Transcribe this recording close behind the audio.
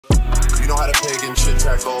know how to peg and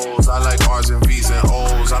chit-chat goals. I like R's and V's and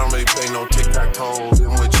O's. I don't really play no tic-tac-toe. Been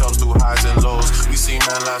with chumps through highs and lows. We seen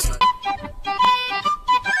man last night.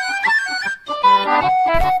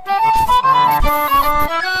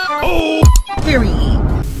 Oh!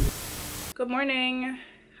 Good morning.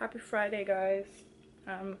 Happy Friday, guys.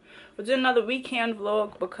 We'll do another weekend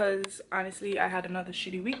vlog because honestly I had another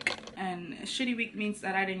shitty week, and a shitty week means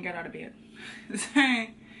that I didn't get out of bed.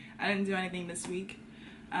 I didn't do anything this week.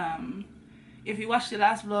 If you watched the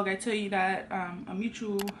last vlog, I tell you that a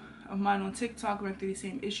mutual of mine on TikTok went through the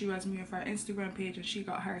same issue as me with our Instagram page, and she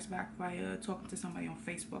got hers back by talking to somebody on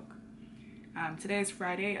Facebook. Today is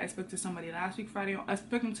Friday. I spoke to somebody last week Friday. I've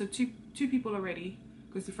spoken to two people already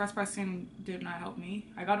because the first person did not help me.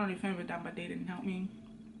 I got on the phone with them, but they didn't help me.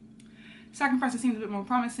 Second person seems a bit more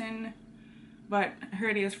promising, but here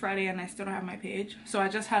it is Friday and I still don't have my page. So I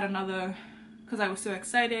just had another, because I was so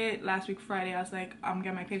excited last week Friday, I was like, I'm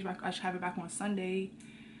getting my page back. I should have it back on Sunday.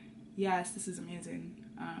 Yes, this is amazing.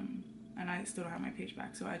 And I still don't have my page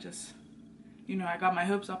back. So I just, you know, I got my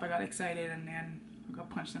hopes up, I got excited, and then I got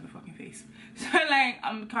punched in the fucking face. So like,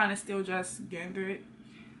 I'm kind of still just getting through it.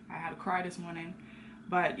 I had to cry this morning.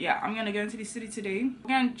 But yeah, I'm gonna go into the city today.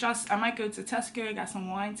 Again, I might go to Tesco, got some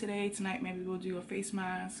wine today. Tonight maybe we'll do a face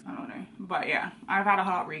mask. I don't know. But yeah, I've had a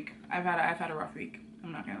hot week. I've had a rough week.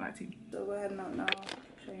 I'm not gonna lie to you. So go ahead and now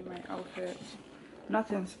show you my outfit.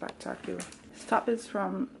 Nothing spectacular. This top is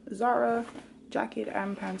from Zara. Jacket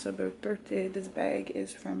and pants are both thrifted. This bag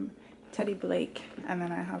is from 𝕊𝕆𝕂𝕃. And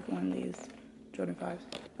then I have one of these Jordan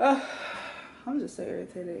 5s. I'm just so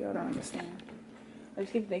irritated. Y'all don't understand. I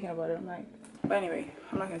just keep thinking about it. I'm like, but anyway,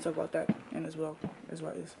 I'm not gonna talk about that in this vlog. Is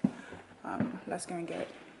what it is. Let's go get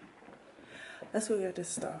this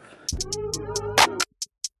stuff.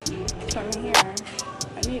 Come in here.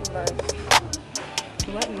 I need first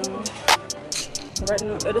retinol.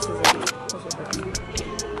 Retinol. Oh, this is retinol. This is retinol.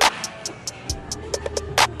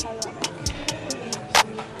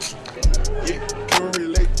 Yeah, can we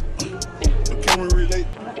relate? Can we relate?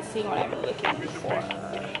 I'm not seeing what I'm looking for.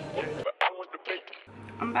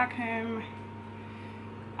 I'm back home.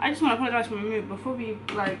 I just want to apologize for my mood. Before we,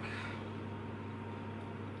 like,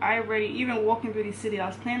 even walking through the city, I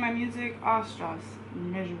was playing my music. I was just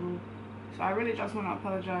miserable. So I really just want to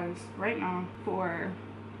apologize right now for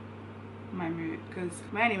my mood.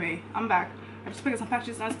 But anyway, I'm back. I just picked up some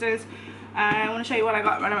packages downstairs. And I want to show you what I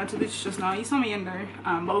got when I went to the beach just now. You saw me in there.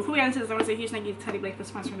 But before we get into this, I want to say a huge thank you to 𝕊𝕆𝕃 for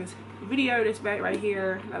sponsoring this video. This bag right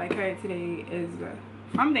here that I carried today is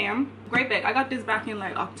from them. Great bag. I got this back in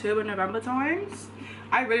like October, November times.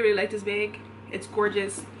 I really like this bag. It's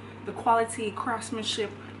gorgeous. The quality,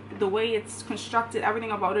 craftsmanship, the way it's constructed,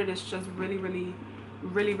 everything about it is just really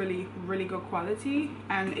good quality,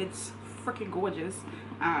 and it's freaking gorgeous.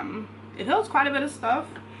 It holds quite a bit of stuff,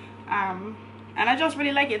 and I just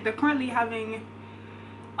really like it. They're currently having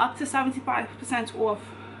up to 75% off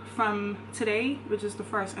from today, which is the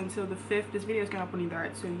 1st, until the 5th. This video is going up on the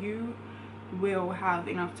 3rd, so you will have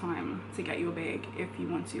enough time to get your bag if you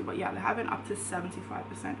want to. But yeah, they're having up to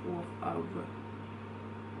 75% off of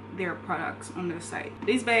their products on their site.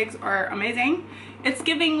 These bags are amazing. It's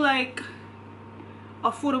giving like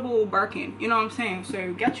affordable Birkin, you know what I'm saying?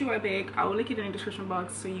 So get you a bag. I will link it in the description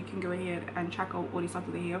box so you can go ahead and check out all the stuff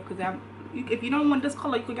that they have, because if you don't want this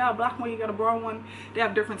color, you could get a black one, you got a brown one. They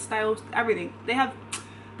have different styles, everything.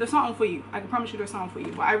 There's something for you. I can promise you there's something for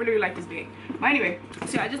you. But I really like this bag. But anyway,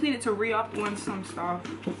 so I just needed to re-up on some stuff.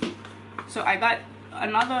 So I got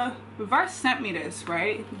another, Reverse sent me this,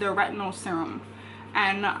 right? The retinol serum.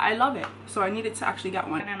 And I love it. So I needed to actually get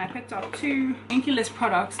one. And then I picked up 2 Inky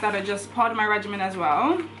products that are just part of my regimen as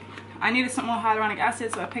well. I needed some more hyaluronic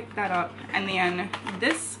acid, so I picked that up. And then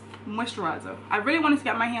this moisturizer. I really wanted to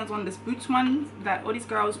get my hands on this Boots one that all these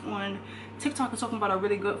girls on TikTok are talking about are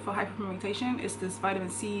really good for hyperpigmentation. It's this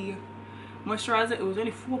vitamin C moisturizer. It was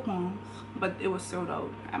only £4, but it was sold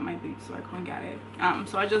out at my Boots, so I couldn't get it.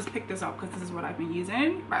 So I just picked this up because this is what I've been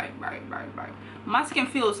using. Right. My skin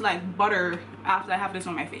feels like butter after I have this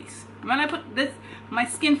on my face. When I put this, my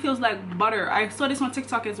skin feels like butter. I saw this on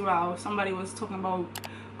TikTok as well. Somebody was talking about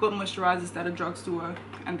good moisturizers that a drugstore,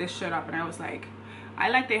 and this showed up, and I was like, I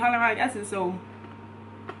like the hyaluronic acid, so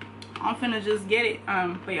I'm finna just get it.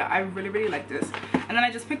 But yeah, I really like this. And then I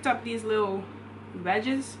just picked up these little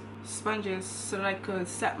sponges so that I could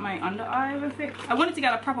set my under eye with it. I wanted to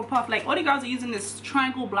get a proper puff. Like, all the girls are using this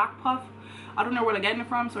triangle black puff. I don't know where they're getting it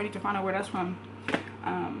from, so I need to find out where that's from.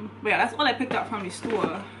 But yeah, that's all I picked up from the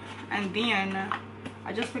store. And then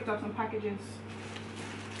I just picked up some packages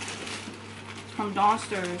from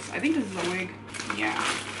downstairs. I think this is a wig. Yeah.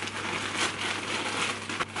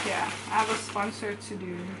 Yeah, I have a sponsor to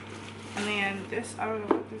do. And then this, I don't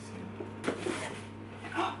know what this is.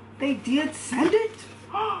 They did send it?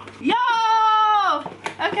 Yo!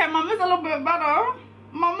 Okay, mama's a little bit better.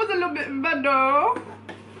 Mama's a little bit better.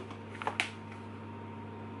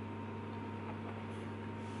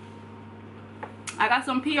 I got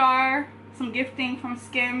some PR, some gifting from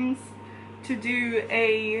Skims to do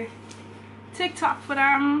a TikTok for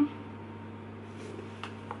them.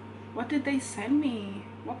 What did they send me?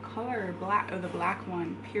 What color? Black, or the black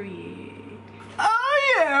one, period.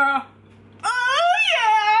 Oh yeah! Oh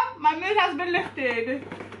yeah! My mood has been lifted.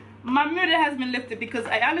 My mood has been lifted because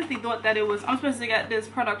I honestly thought that it was, I'm supposed to get this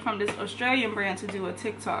product from this Australian brand to do a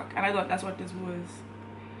TikTok, and I thought that's what this was.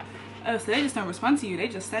 Oh, so they just don't respond to you, they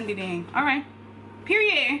just send it in. Alright.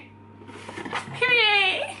 Period.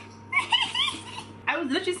 Period. I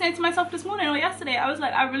was literally saying to myself this morning or yesterday, I was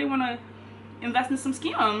like, I really want to invest in some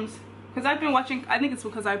skims. Because I've been watching, I think it's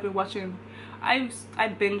because I've been watching, I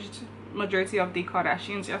binged majority of the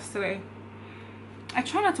Kardashians yesterday. I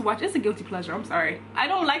try not to watch, it's a guilty pleasure, I'm sorry. I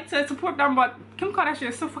don't like to support them, but Kim Kardashian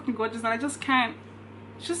is so fucking gorgeous and I just can't,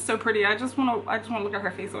 it's just so pretty. I just want to look at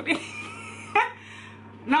her face all day.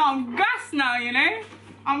 Now I'm gassed now, you know?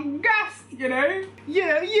 I'm gassed, you know?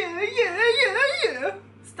 Yeah.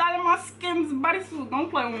 Styling my Skims bodysuit, don't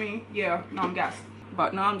play with me. Yeah, no, I'm gassed.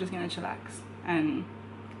 But now I'm just gonna chillax and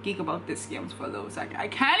geek about this Skims for a little second. I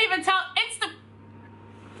can't even tell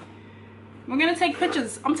we're gonna take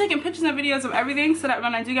pictures. I'm taking pictures and videos of everything so that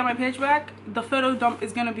when I do get my page back, the photo dump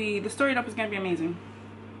is gonna be, the story dump is gonna be amazing.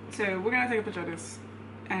 So we're gonna take a picture of this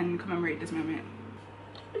and commemorate this moment.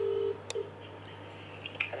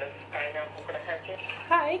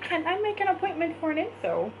 Hi, can I make an appointment for an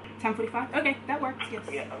info? 10:45? Okay, that works, yes.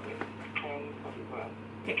 Yeah, okay. 10:45.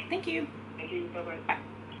 Okay, thank you. Thank you, bye-bye. Bye.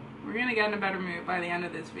 We're gonna get in a better mood by the end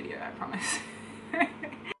of this video, I promise.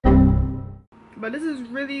 But this is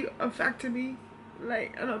really affecting me,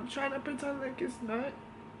 like, and I'm trying to pretend like it's not,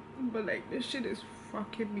 but like this shit is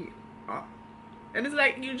fucking me up. And it's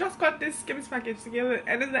like, you just got this Skims package together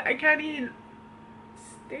and it's like I can't even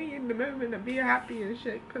stay in the moment and be happy and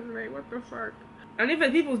shit, cause like what the fuck. And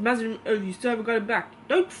even people's messaging, oh, you still haven't got it back,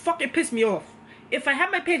 don't fucking piss me off. If I have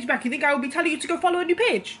my page back, you think I will be telling you to go follow a new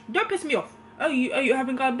page? Don't piss me off. Oh, you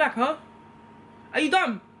haven't got it back, huh? Are you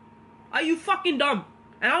dumb? Are you fucking dumb?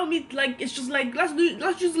 And I don't mean, like, it's just like, let's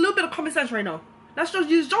use a little bit of common sense right now. Let's just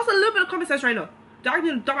use just a little bit of common sense right now. Don't ask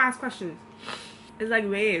me dumbass questions. It's like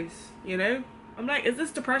waves, you know? I'm like, is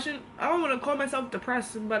this depression? I don't want to call myself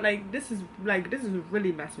depressed, but like, this is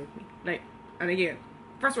really messing with me. Like, and again,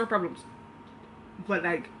 first world problems. But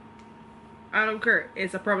like, I don't care.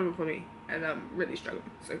 It's a problem for me. And I'm really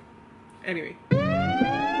struggling. So, anyway.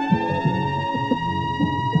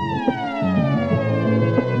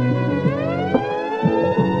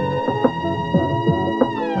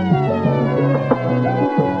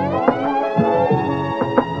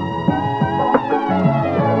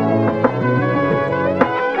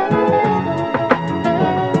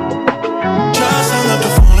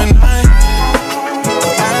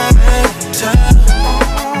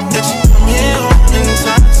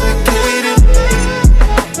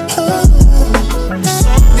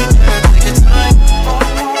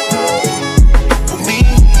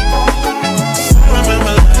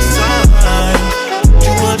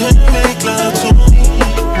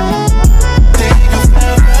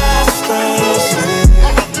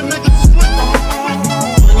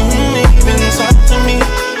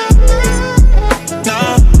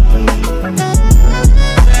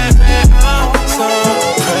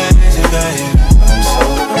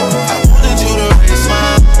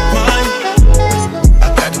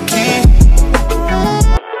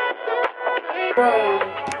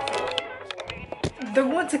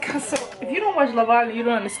 You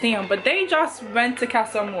don't understand, but they just went to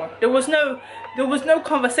Casa Amor. There was no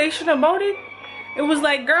conversation about it. It was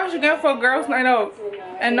like, girls, you're going for a girls' night out,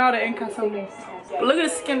 and now they're in Casa Amor. But look at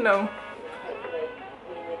the skin though.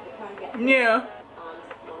 Yeah,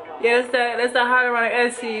 that's that hyaluronic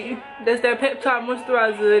acid. That's that peptide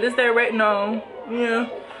moisturizer. That's that retinol. Yeah.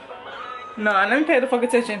 Nah, let me pay the fuck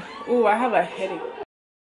attention. Ooh, I have a headache.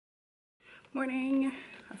 Morning.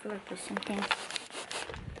 I feel like there's something.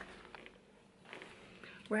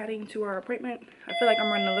 We're heading to our appointment. I feel like I'm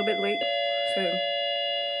running a little bit late, so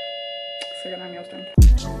I got my nails done.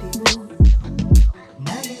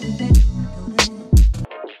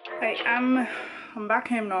 Hey, I'm back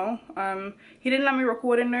home now. He didn't let me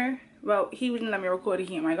record in there. Well, he didn't let me record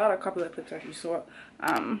him. I got a couple of pictures you saw,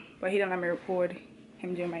 but he didn't let me record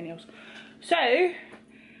him doing my nails. So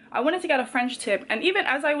I wanted to get a French tip, and even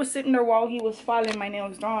as I was sitting there while he was filing my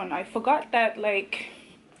nails down, I forgot that like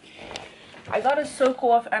I got a soak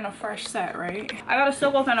off and a fresh set, right? I got a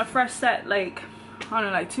soak off and a fresh set like, I don't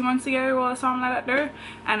know, like 2 months ago or something like that there.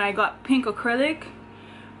 And I got pink acrylic,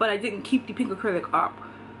 but I didn't keep the pink acrylic up.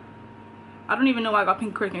 I don't even know why I got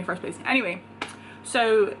pink acrylic in the first place. Anyway,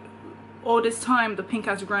 so all this time the pink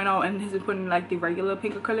has grown out and has been putting like the regular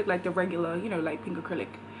pink acrylic, like the regular, you know, like pink acrylic.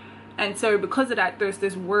 And so because of that, there's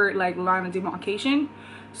this weird like line of demarcation.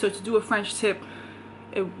 So to do a French tip,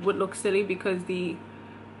 it would look silly because the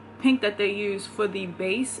pink that they use for the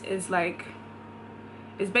base is like,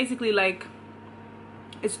 it's basically like,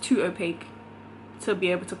 it's too opaque to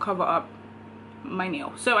be able to cover up my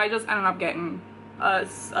nail. So I just ended up getting a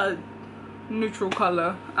neutral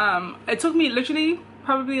color. It took me literally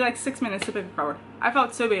probably like 6 minutes to pick a color. I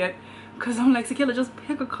felt so bad because I'm like, Sakaela, just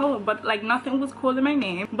pick a color, but like nothing was calling my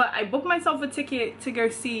name. But I booked myself a ticket to go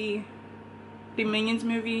see the Minions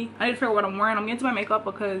movie. I need to figure out what I'm wearing. I'm getting to my makeup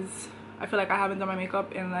because I feel like I haven't done my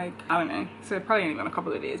makeup in like, I don't know, so it probably ain't been a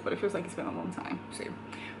couple of days, but it feels like it's been a long time. So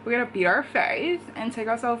we're gonna beat our face and take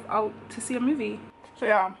ourselves out to see a movie. So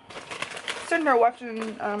yeah, sitting there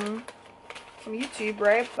watching some YouTube,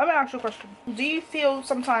 right? Let me ask you a question. Do you feel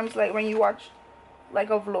sometimes like when you watch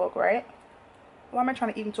like a vlog, right? Why am I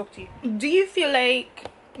trying to even talk to you? Do you feel like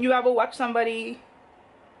you ever watch somebody?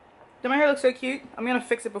 Do my hair look so cute? I'm gonna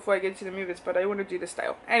fix it before I get to the movies, but I want to do this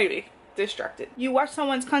style. Anyway, distracted. You watch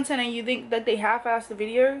someone's content and you think that they half-assed the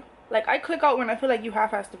video. Like, I click out when I feel like you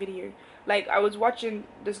half-assed the video. Like, I was watching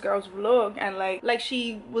this girl's vlog and like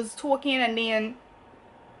she was talking, and then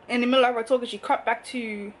in the middle of her talking she cut back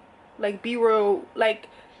to like B-roll. Like,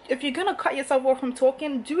 if you're gonna cut yourself off from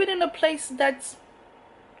talking, do it in a place that's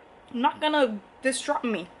not gonna disrupt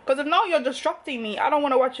me. Because if now you're disrupting me, I don't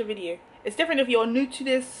want to watch your video. It's different if you're new to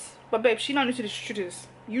this, but babe, she's not new to this, true to this.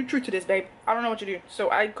 You true to this, babe. I don't know what you do, so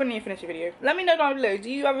I couldn't even finish your video. Let me know down below, do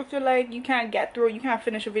you ever feel like you can't get through, you can't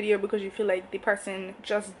finish a video because you feel like the person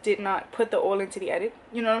just did not put the all into the edit?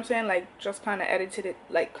 You know what I'm saying? Like, just kind of edited it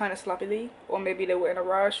like kind of sloppily, or maybe they were in a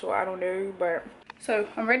rush, or I don't know. But so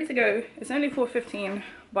I'm ready to go. It's only 4:15,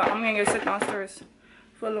 but I'm gonna go sit downstairs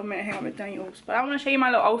for a little minute, hang out with Daniels. But I want to show you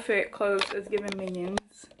my little outfit clothes. It's giving Minions.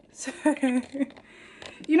 So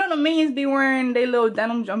you know the Minions be wearing their little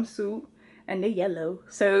denim jumpsuit and they're yellow.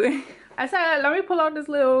 So I said, let me pull out this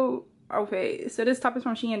little outfit. So this top is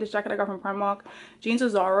from Shein. This jacket I got from Primark. Jeans are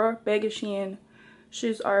Zara. Bag is Shein.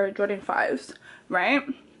 Shoes are Jordan 5s, right?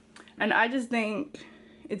 And I just think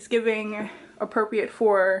it's giving appropriate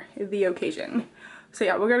for the occasion. So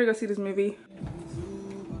yeah, we're gonna go see this movie.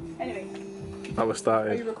 Anyway. I was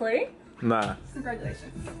started. Are you recording? Nah.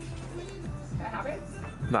 Congratulations. Can I have it?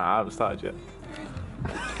 Nah, I haven't started yet.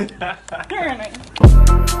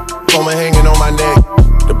 Phone hanging on my neck.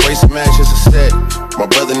 The bracelet matches a set. My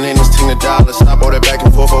brother name is 𝕊𝕆𝕀𝕗. Stop all that back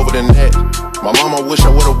and forth over the net. My mama wish I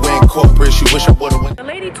would've went corporate. She wish I would've went. The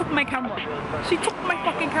lady took my camera. She took my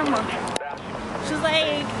fucking camera. She's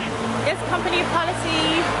like, it's company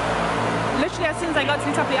policy. Literally as soon as I got to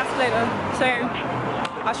the top of the escalator. So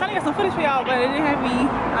I was trying to get some footage for y'all, but it didn't have me.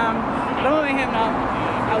 But I'm with him now.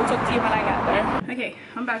 I will talk to you when I get there. Okay,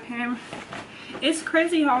 I'm back home. It's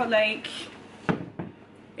crazy how like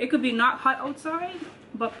it could be not hot outside,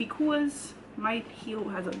 but because my heel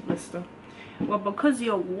has a blister, well, because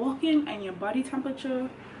you're walking and your body temperature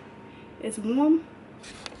is warm,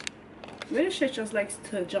 this shit just likes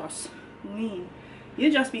to just lean.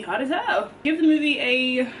 You just be hot as hell. Give the movie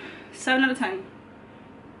a 7 out of 10.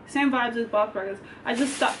 Same vibes as Bob Burgers. I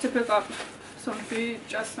just stopped to pick up some food,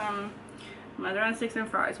 just some mother sticks and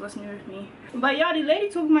fries. What's new with me? But yeah, the lady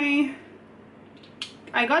took my.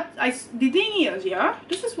 The thing is, yeah,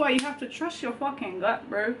 this is why you have to trust your fucking gut,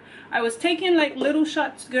 bro. I was taking like little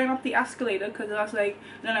shots going up the escalator because I was like,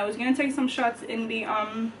 then I was gonna take some shots in the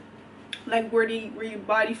like where you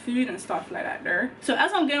buy the food and stuff like that there. So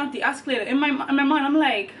as I'm going up the escalator, in my mind, I'm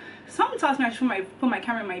like, someone tells me I should put my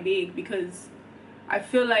camera in my bag because I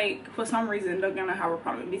feel like for some reason they're gonna have a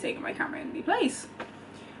problem with me taking my camera in the place.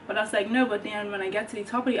 But I was like, no. But then when I get to the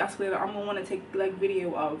top of the escalator, I'm gonna want to take like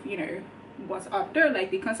video of, you know, what's up there, like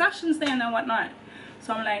the concession stand and whatnot.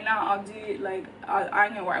 So I'm like, nah, I'll do it. Like I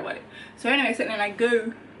ain't gonna worry about it. So anyway, so then I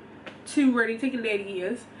go to where the ticket lady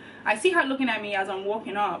is. I see her looking at me as I'm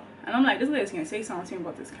walking up, and I'm like, this lady's gonna say something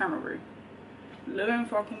about this camera, bro. Living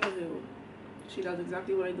fucking Brazil. She does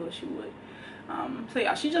exactly what I thought she would. So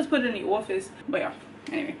yeah, she just put it in the office. But yeah,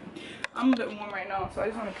 anyway, I'm a bit warm right now, so I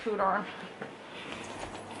just want to cool down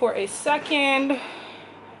for a second,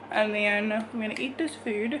 and then I'm gonna eat this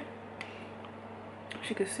food. As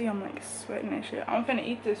you can see, I'm like sweating and shit. I'm gonna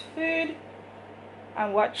eat this food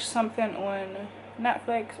and watch something on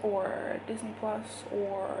Netflix or Disney Plus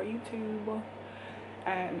or YouTube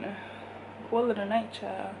and Call it a night,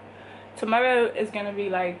 child. Tomorrow is gonna be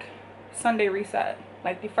like Sunday reset,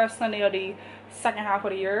 like the first Sunday of the second half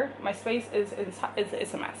of the year. My space is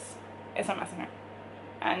it's a mess. It's a mess in here,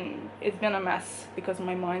 and it's been a mess because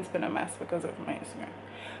my mind's been a mess because of my Instagram.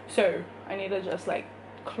 So I need to just like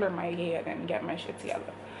clear my head and get my shit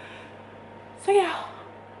together. So yeah,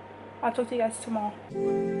 I'll talk to you guys tomorrow.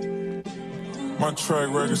 My track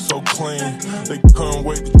record so clean, they couldn't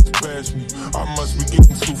wait to bash me. I must be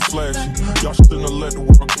getting too flashy. Y'all shouldn't have let the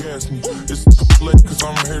world gas me. It's too late cause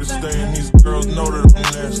I'm here to stay and these girls know that I'm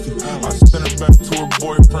nasty. I sent it back to her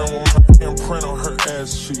boyfriend with my imprint on her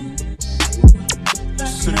ass cheek.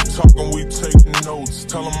 City talking, we taking notes.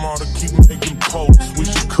 Tell him all to keep making posts. We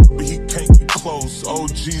should cook, but he can't get close.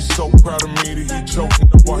 OG's so proud of me that he choking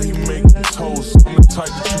up while he making toast. I'm the type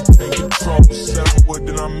that you can't control. Said I would,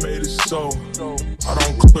 then I made it so. I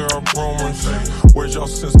don't clear up rumors. Where's y'all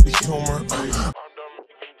sense of humor?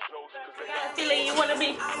 Feeling you wanna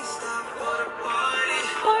be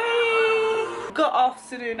good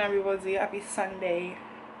afternoon, everybody. Happy Sunday.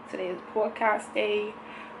 Today is podcast day.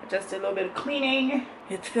 I just did a little bit of cleaning.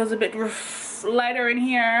 It feels a bit lighter in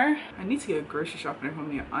here. I need to get grocery shopping if I'm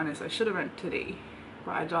being honest. I should have went today,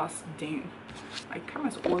 but I just didn't. My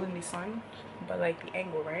camera's all in the sun, but like the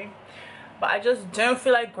angle, right? But I just don't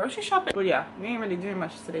feel like grocery shopping. But yeah, we ain't really doing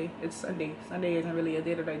much today. It's Sunday. Sunday isn't really a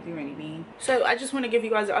day that I do anything. So I just want to give you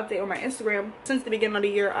guys an update on my Instagram. Since the beginning of the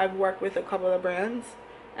year, I've worked with a couple of brands,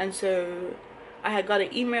 and so I had got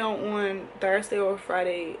an email on Thursday or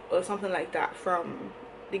Friday or something like that from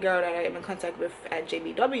the girl that I am in contact with at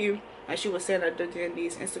JBW, and she was saying that they're doing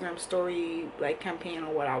these Instagram story like campaign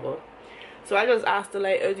or whatever. So I just asked her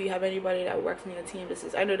like, oh, do you have anybody that works in your team?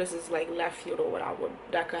 I know this is like left field or whatever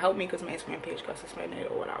that could help me because my Instagram page got suspended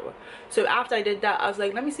or whatever. So after I did that, I was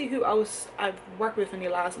like, let me see who else I've worked with in the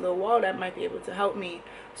last little while that might be able to help me.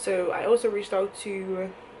 So I also reached out to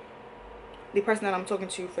the person that I'm talking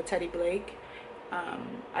to for 𝕊𝕆𝕀𝔸𝕃.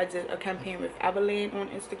 I did a campaign with 𝕊𝕊𝕀𝕃 on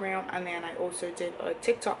Instagram, and then I also did a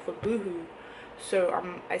TikTok for Boohoo. So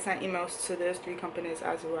I sent emails to those 3 companies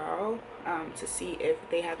as well to see if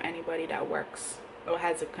they have anybody that works or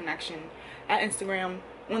has a connection at Instagram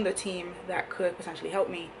on the team that could potentially help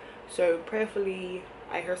me. So prayerfully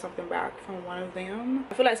I heard something back from one of them.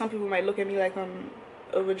 I feel like some people might look at me like I'm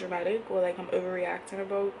over dramatic or like I'm overreacting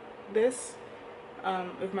about this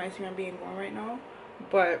with my Instagram being gone right now,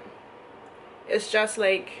 but it's just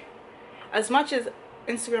like, as much as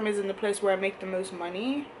Instagram isn't the place where I make the most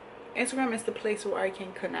money, Instagram is the place where I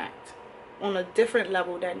can connect on a different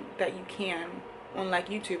level that you can on like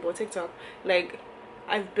YouTube or TikTok. Like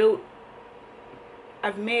I've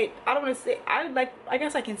made, I don't want to say, I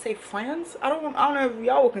guess I can say friends. I don't know if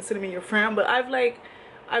y'all will consider me your friend, but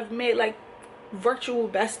I've made like virtual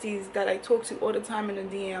besties that I talk to all the time in the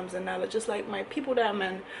DMs, and now just like my people that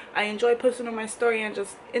I enjoy posting on my story and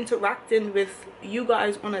just interacting with you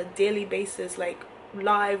guys on a daily basis, like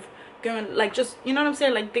live, going like, just, you know what I'm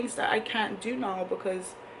saying, like things that I can't do now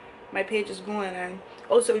because my page is going. And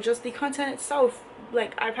also just the content itself,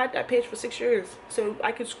 like I've had that page for 6 years, so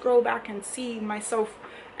I could scroll back and see myself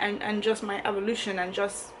and just my evolution and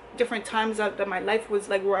just different times that my life was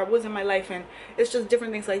like where I was in my life, and it's just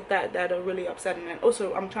different things like that that are really upsetting. And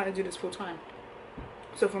also I'm trying to do this full time,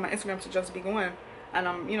 so for my Instagram to just be going, and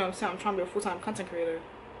I'm trying to be a full-time content creator,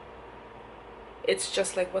 it's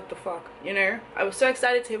just like, what the fuck, you know? I was so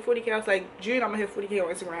excited to hit 40K. I was like, June, I'm gonna hit 40K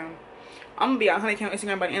on Instagram. I'm gonna be at 100K on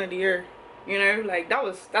Instagram by the end of the year, you know? Like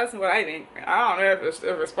that's what I think. I don't know if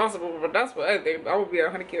it's possible, but that's what I think. I will be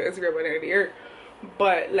at 100K on Instagram by the end of the year.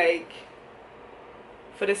 But like,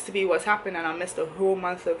 for this to be what's happened, and I missed a whole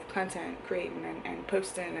month of content creating and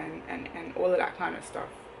posting and all of that kind of stuff,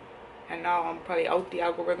 and now I'm probably out the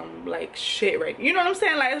algorithm like shit, right? You know what I'm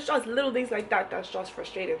saying? Like, it's just little things like that that's just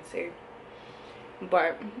frustrating too.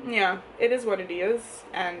 But yeah, it is what it is,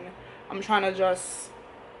 and I'm trying to just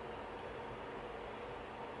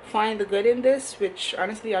find the good in this, which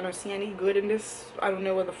honestly I don't see any good in this. I don't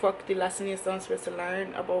know what the fuck the lesson is that I'm supposed to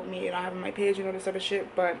learn about me and I having my page and all this other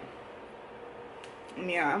shit, but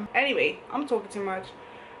yeah. Anyway, I'm talking too much.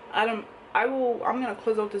 I'm gonna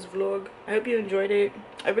close out this vlog. I hope you enjoyed it.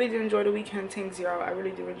 I really do enjoy the weekend things, y'all. I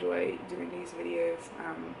really do enjoy doing these videos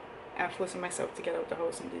and forcing myself to get out the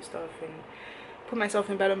house and do stuff and put myself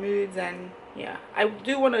in better moods. And yeah, I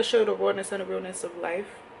do want to show the rawness and the realness of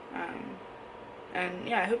life, and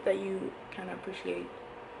yeah, I hope that you kind of appreciate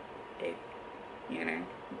it, you know,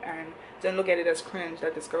 and don't look at it as cringe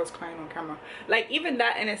that this girl's crying on camera. Like, even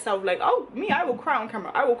that in itself, like, oh, me, I will cry on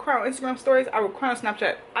camera, I will cry on Instagram stories, I will cry on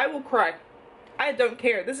Snapchat, I will cry I don't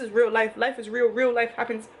care. This is real life. Life is real. Real life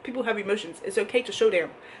happens. People have emotions. It's okay to show them.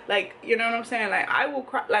 Like, you know what I'm saying? Like, I will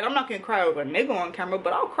cry. Like, I'm not gonna cry over a nigga on camera,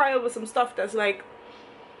 but I'll cry over some stuff that's like,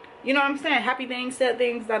 you know what I'm saying? Happy things, sad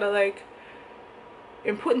things that are like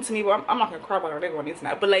important to me, but I'm not gonna cry about a nigga on the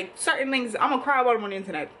internet. But like certain things, I'm gonna cry about them on the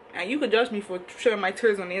internet. And you could judge me for showing my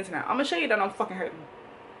tears on the internet. I'm gonna show you that I'm fucking hurting.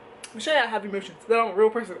 I'm sure I have emotions, that I'm a real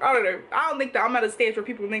person. I don't know. I don't think that I'm at a stage where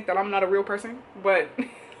people think that I'm not a real person. But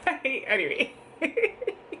anyway.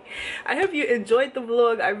 I hope you enjoyed the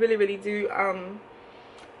vlog. I really, really do.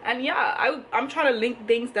 And yeah, I'm trying to link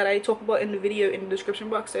things that I talk about in the video in the description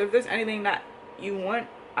box. So if there's anything that you want,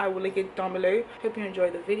 I will link it down below. Hope you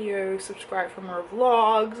enjoyed the video. Subscribe for more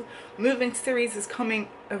vlogs. Moving series is coming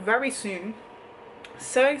very soon.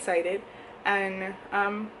 So excited. And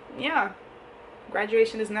yeah,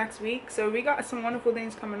 graduation is next week, so we got some wonderful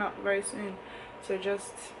things coming up very soon. So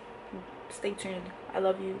just stay tuned. I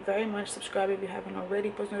love you very much. Subscribe if you haven't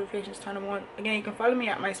already. Post notifications, turn them on. Again, you can follow me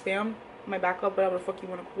at my spam, my backup, whatever the fuck you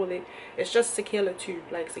want to call it. It's just 𝕍𝕍𝕋2,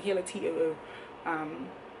 like 𝕍𝕍𝕋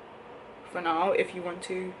for now. If you want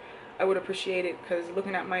to, I would appreciate it, because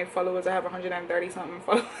looking at my followers, I have 130 something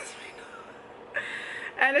followers right now.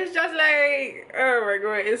 And it's just like, oh my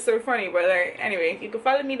god, it's so funny. But like, anyway, you can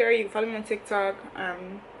follow me there. You can follow me on TikTok.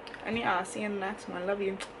 And yeah, I'll see you in the next one. Love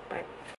you. Bye.